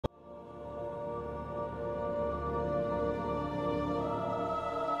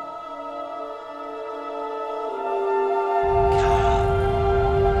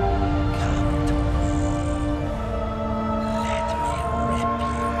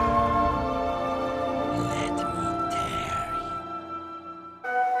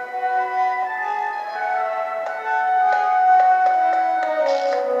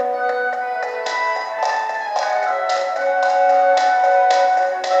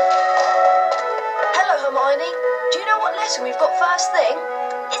What lesson we've got first thing?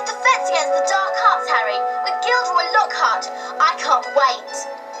 It's Defense Against the Dark Arts, Harry, with Gilderoy Lockhart. I can't wait.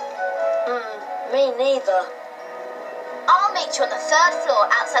 Me neither. I'll meet you on the 3rd floor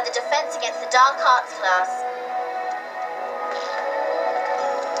outside the Defense Against the Dark Arts class.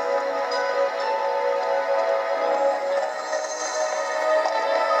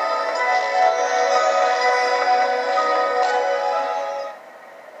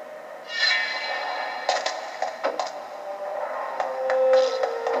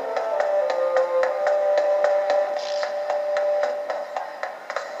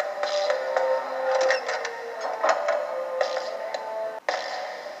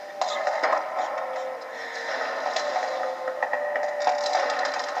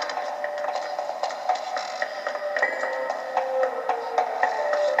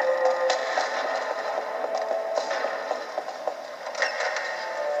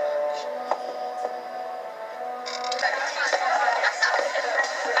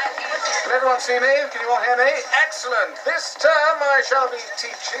 Can everyone see me? Can you all hear me? Excellent. This term I shall be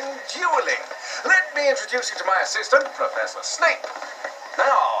teaching dueling. Let me introduce you to my assistant, Professor Snape.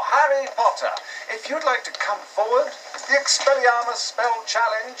 Now, Harry Potter, if you'd like to come forward, the Expelliarmus spell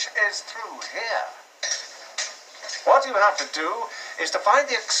challenge is through here. What you have to do is to find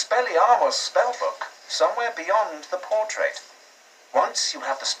the Expelliarmus spellbook somewhere beyond the portrait. Once you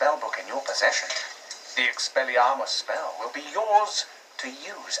have the spellbook in your possession, the Expelliarmus spell will be yours to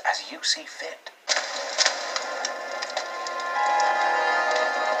use as you see fit.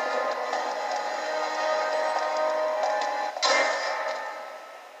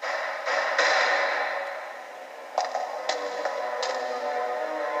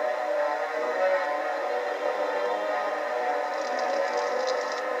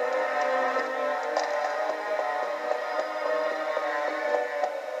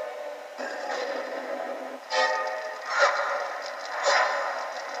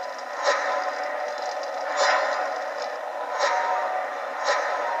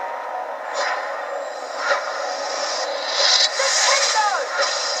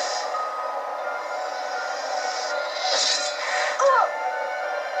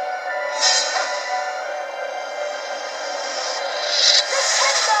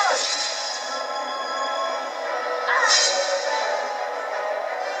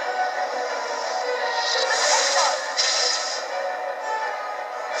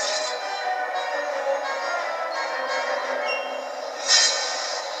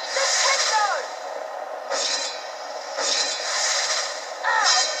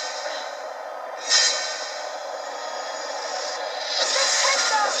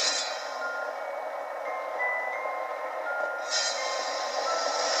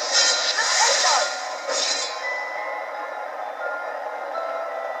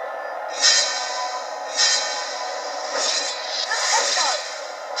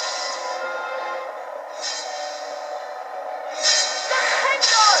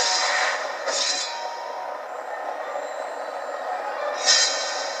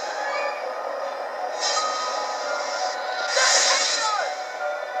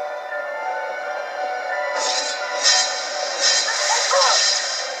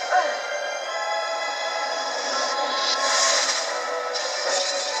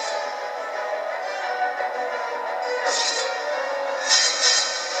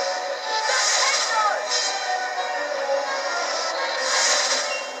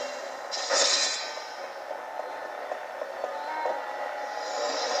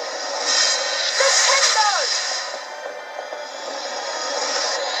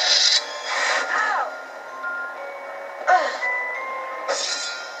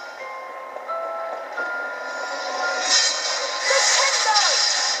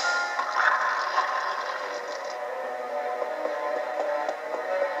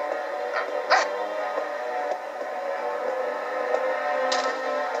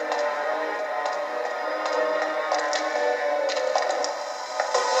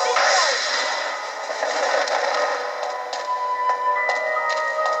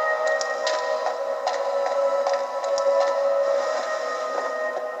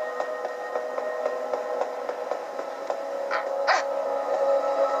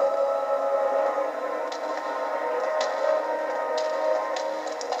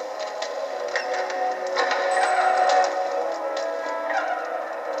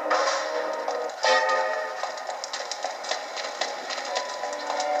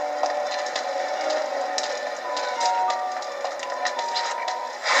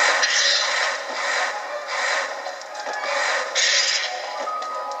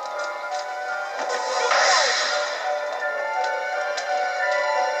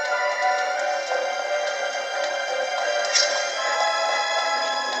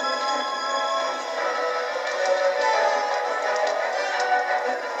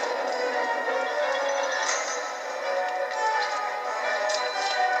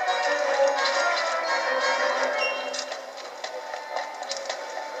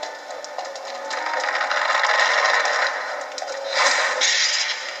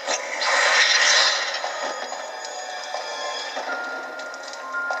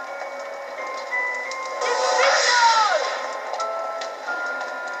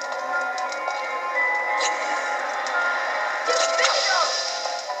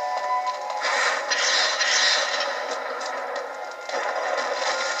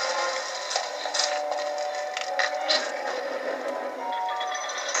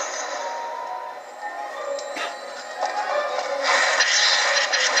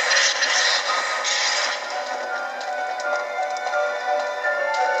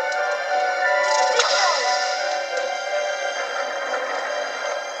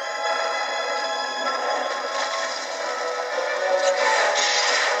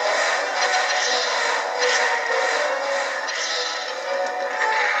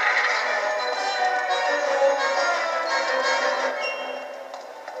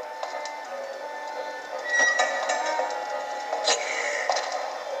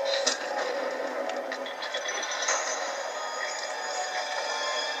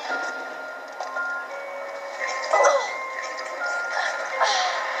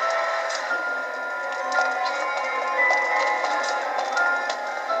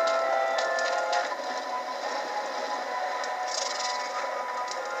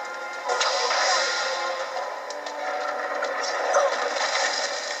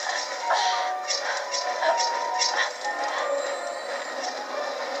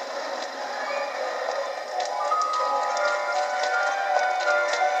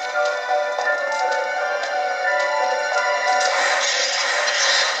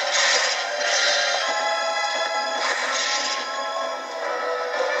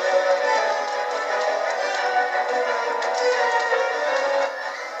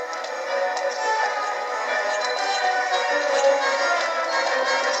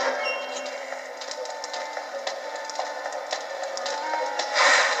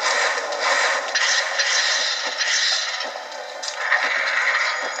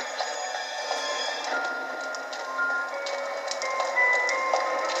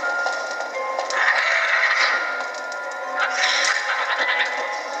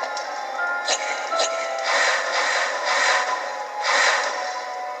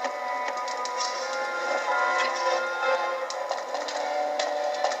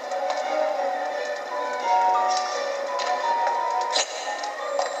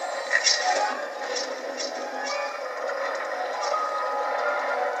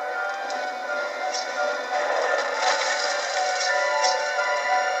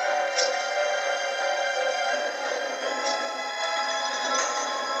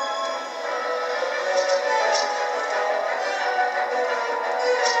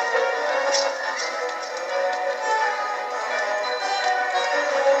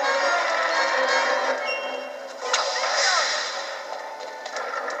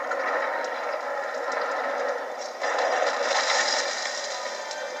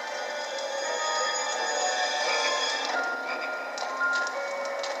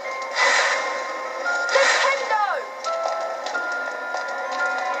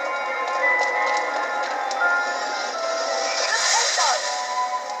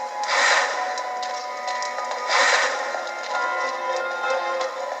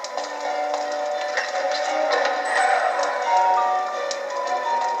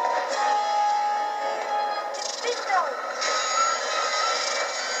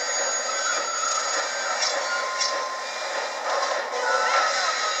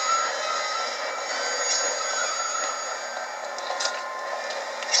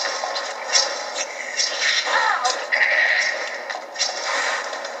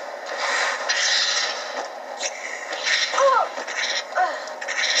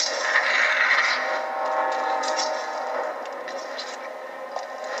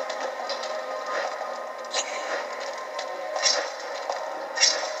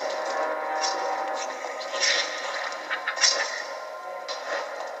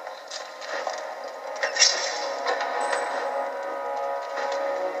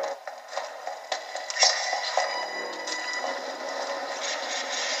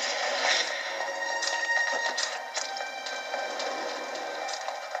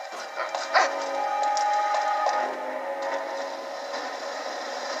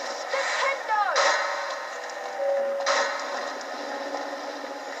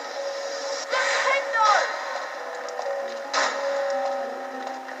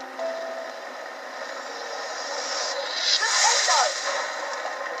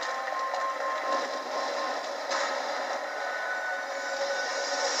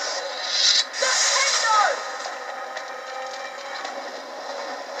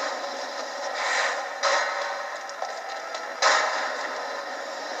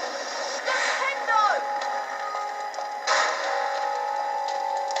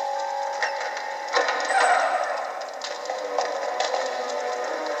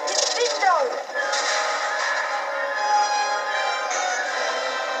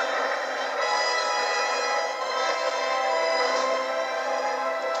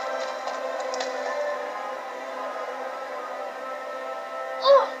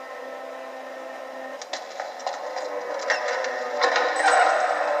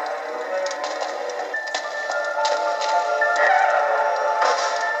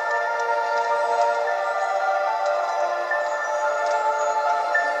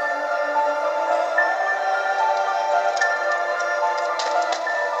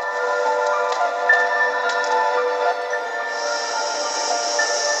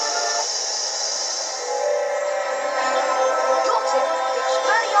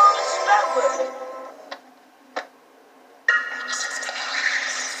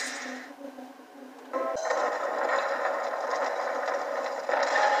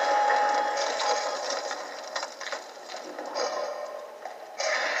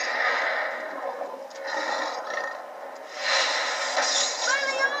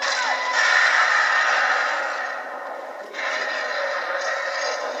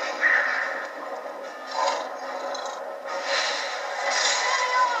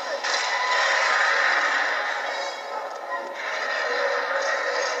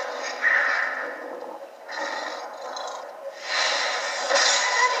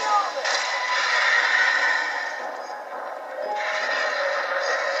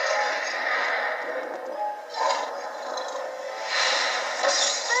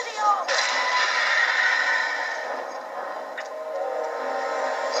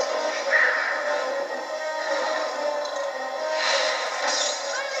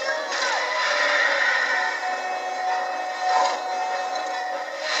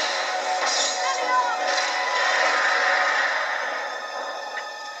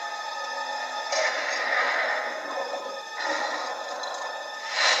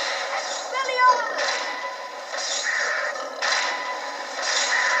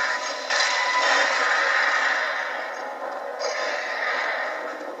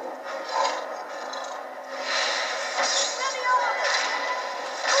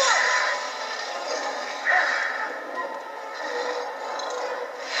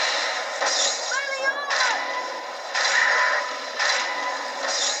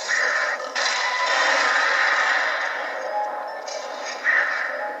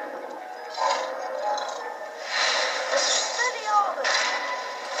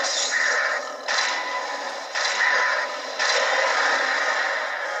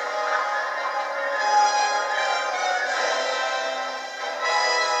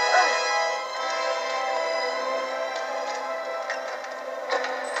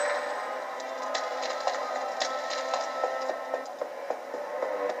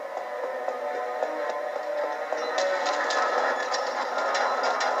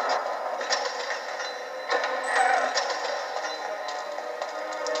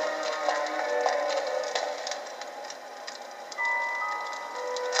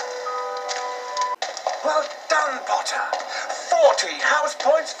 Well done, Potter. 40 house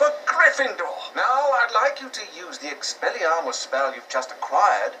points for Gryffindor. Now I'd like you to use the Expelliarmus spell you've just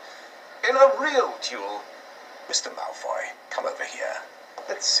acquired in a real duel. Mr. Malfoy, come over here.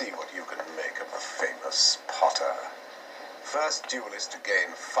 Let's see what you can make of the famous Potter. First duelist to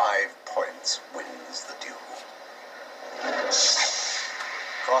gain 5 points wins the duel.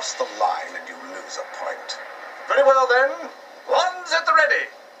 Cross the line and you lose a point. Very well then. Wands at the ready.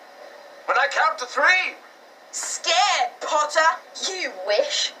 When I count to 3. Scared, Potter. You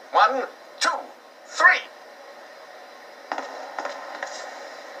wish. 1, 2, 3.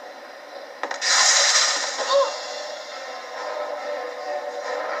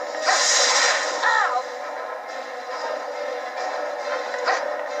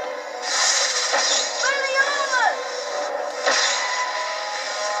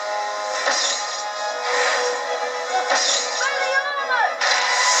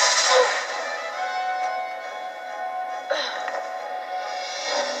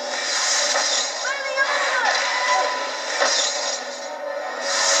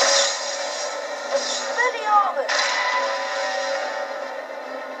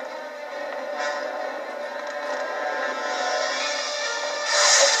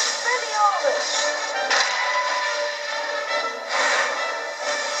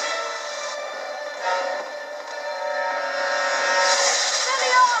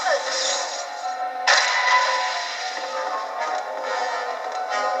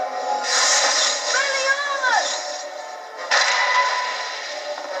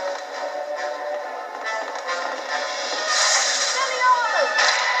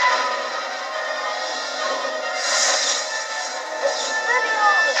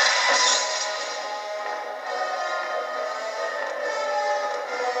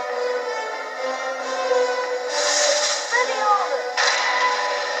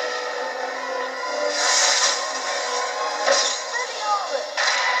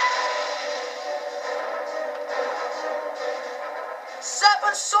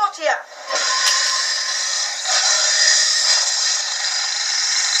 Serpent Sortia.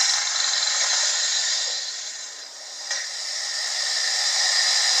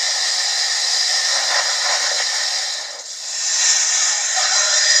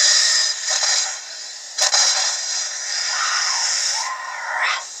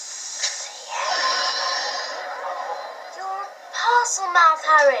 You're a parcel mouth,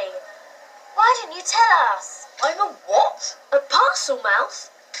 Harry. Why didn't you tell us? I'm a what? A parcel mouth?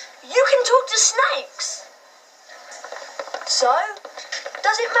 You can talk to snakes. So,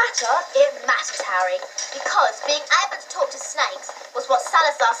 does it matter? It matters, Harry, because being able to talk to snakes was what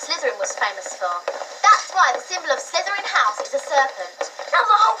Salazar Slytherin was famous for. That's why the symbol of Slytherin House is a serpent. Now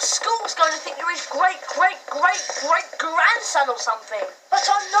the whole school's going to think you're his great-great-great-great-grandson or something. But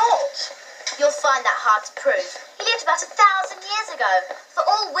I'm not. You'll find that hard to prove. He lived about 1,000 years ago. For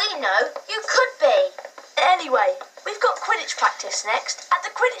all we know, you could be. Anyway, we've got Quidditch practice next at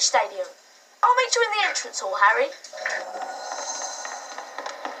the Quidditch Stadium. I'll meet you in the entrance hall, Harry.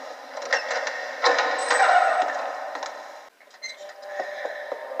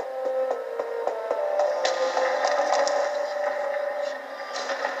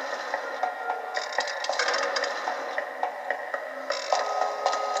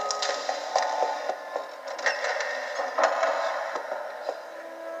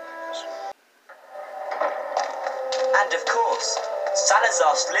 And of course,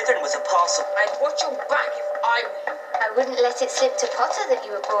 Salazar Slytherin was a parcel. I'd watch your back if I were you. I wouldn't let it slip to Potter that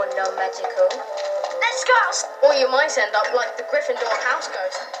you were born non-magical. Let's go out. Or you might end up like the Gryffindor house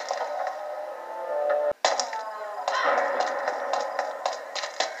ghost.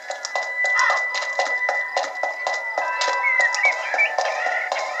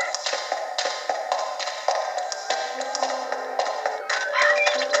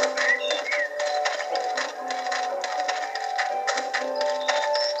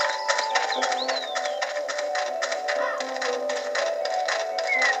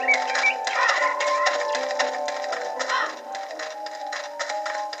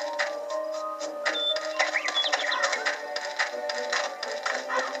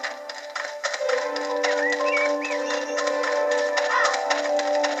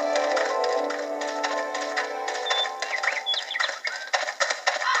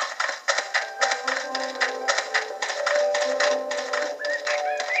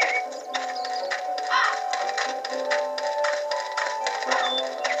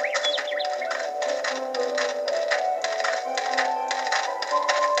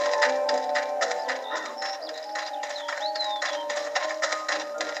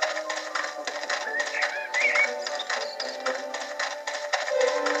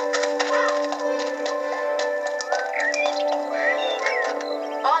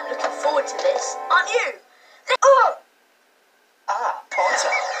 aren't you? Oh! Ah, Potter.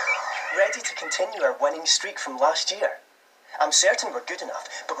 Ready to continue our winning streak from last year? I'm certain we're good enough,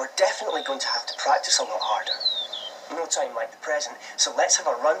 but we're definitely going to have to practice a lot harder. No time like the present, so let's have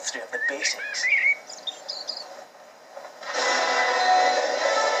a run-through of the basics.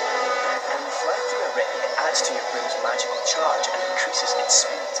 When you fly through a ring, it adds to your broom's magical charge and increases its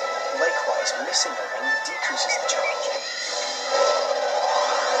speed. Likewise, missing the ring decreases the charge.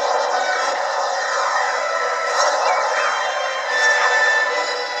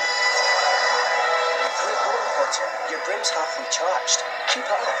 Great going, Potter. Your broom's halfway charged. Keep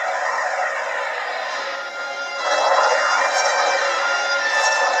it up.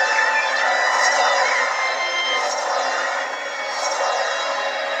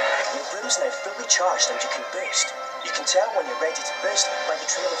 Your broom's now fully charged and you can boost. You can tell when you're ready to boost by the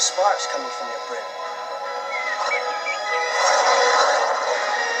trail of sparks coming from your broom.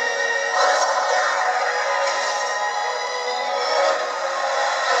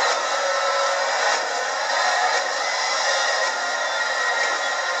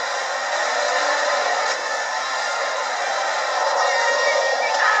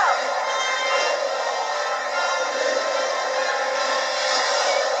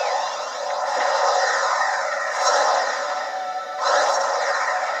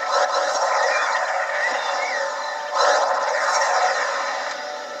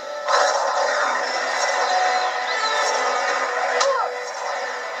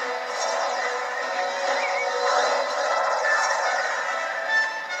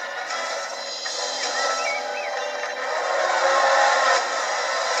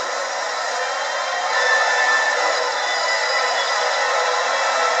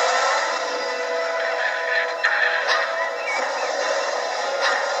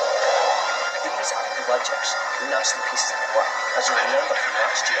 Bludgers, nasty pieces of work, as you remember from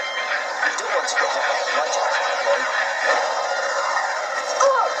last year. You don't want to get hit by a bludger, avoid them.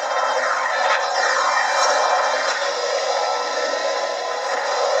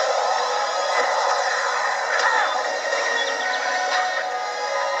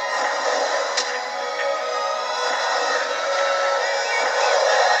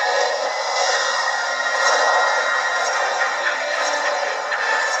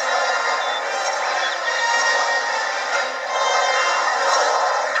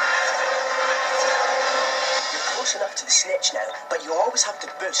 Close enough to the snitch now, but you always have to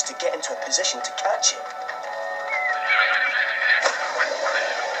boost to get into a position to catch it.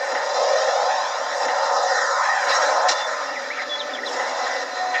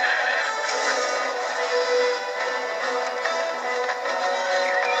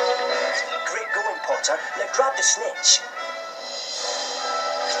 Great going, Potter. Now grab the snitch.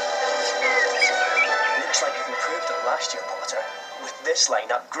 Looks like you've improved on last year, Potter. With this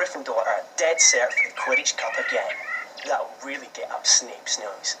lineup, Gryffindor are dead cert for the Quidditch Cup again. That'll really get up Snape's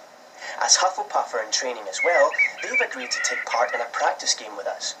nose. As Hufflepuff are in training as well, they've agreed to take part in a practice game with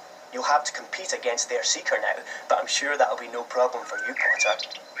us. You'll have to compete against their Seeker now, but I'm sure that'll be no problem for you, Potter.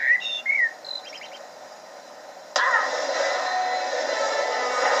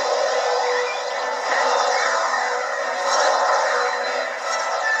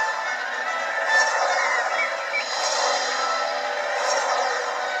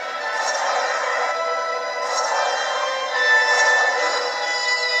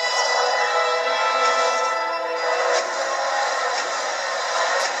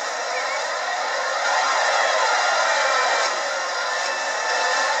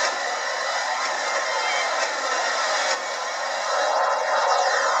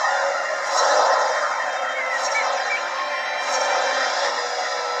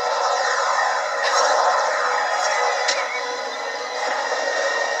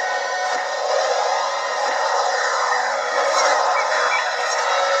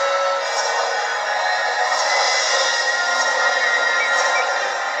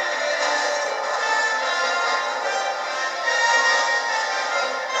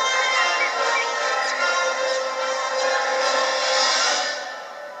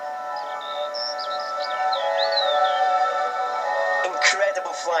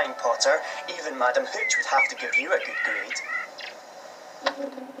 Incredible flying, Potter. Even Madam Hooch would have to give you a good grade.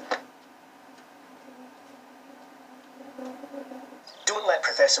 Don't let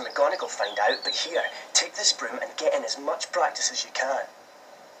Professor McGonagall find out, but here, take this broom and get in as much practice as you can.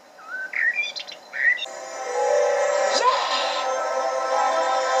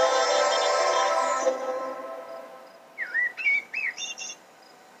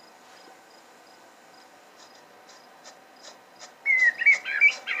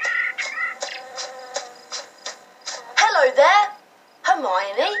 Hello there,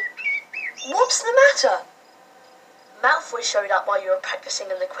 Hermione. What's the matter? Malfoy showed up while you were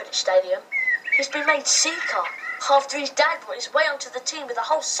practicing in the Quidditch stadium. He's been made Seeker after his dad brought his way onto the team with a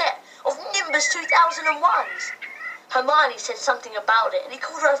whole set of Nimbus 2001s. Hermione said something about it and he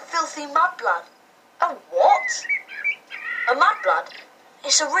called her a filthy mudblood. A what? A mudblood?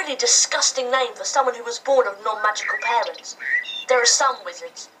 It's a really disgusting name for someone who was born of non-magical parents. There are some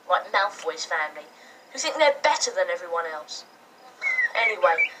wizards, like Malfoy's family, who think they're better than everyone else.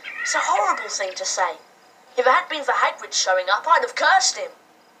 Anyway, it's a horrible thing to say. If it hadn't been for Hagrid showing up, I'd have cursed him.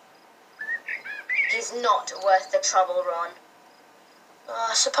 He's not worth the trouble, Ron.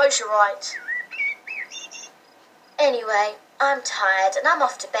 I suppose you're right. Anyway, I'm tired and I'm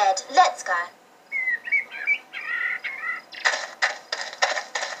off to bed. Let's go.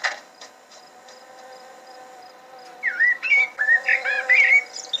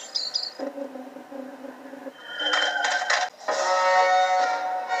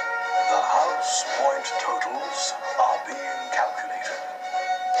 The house point totals are being calculated.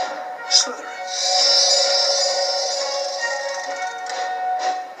 Slytherin.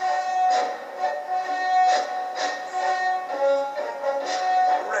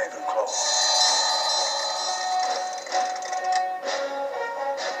 Ravenclaw.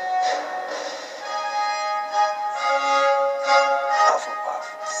 Hufflepuff.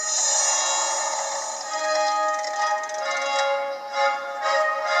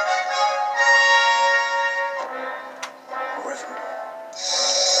 Gryffindor.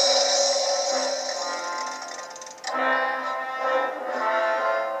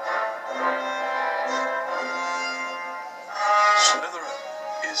 Slytherin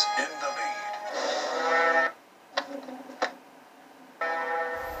is in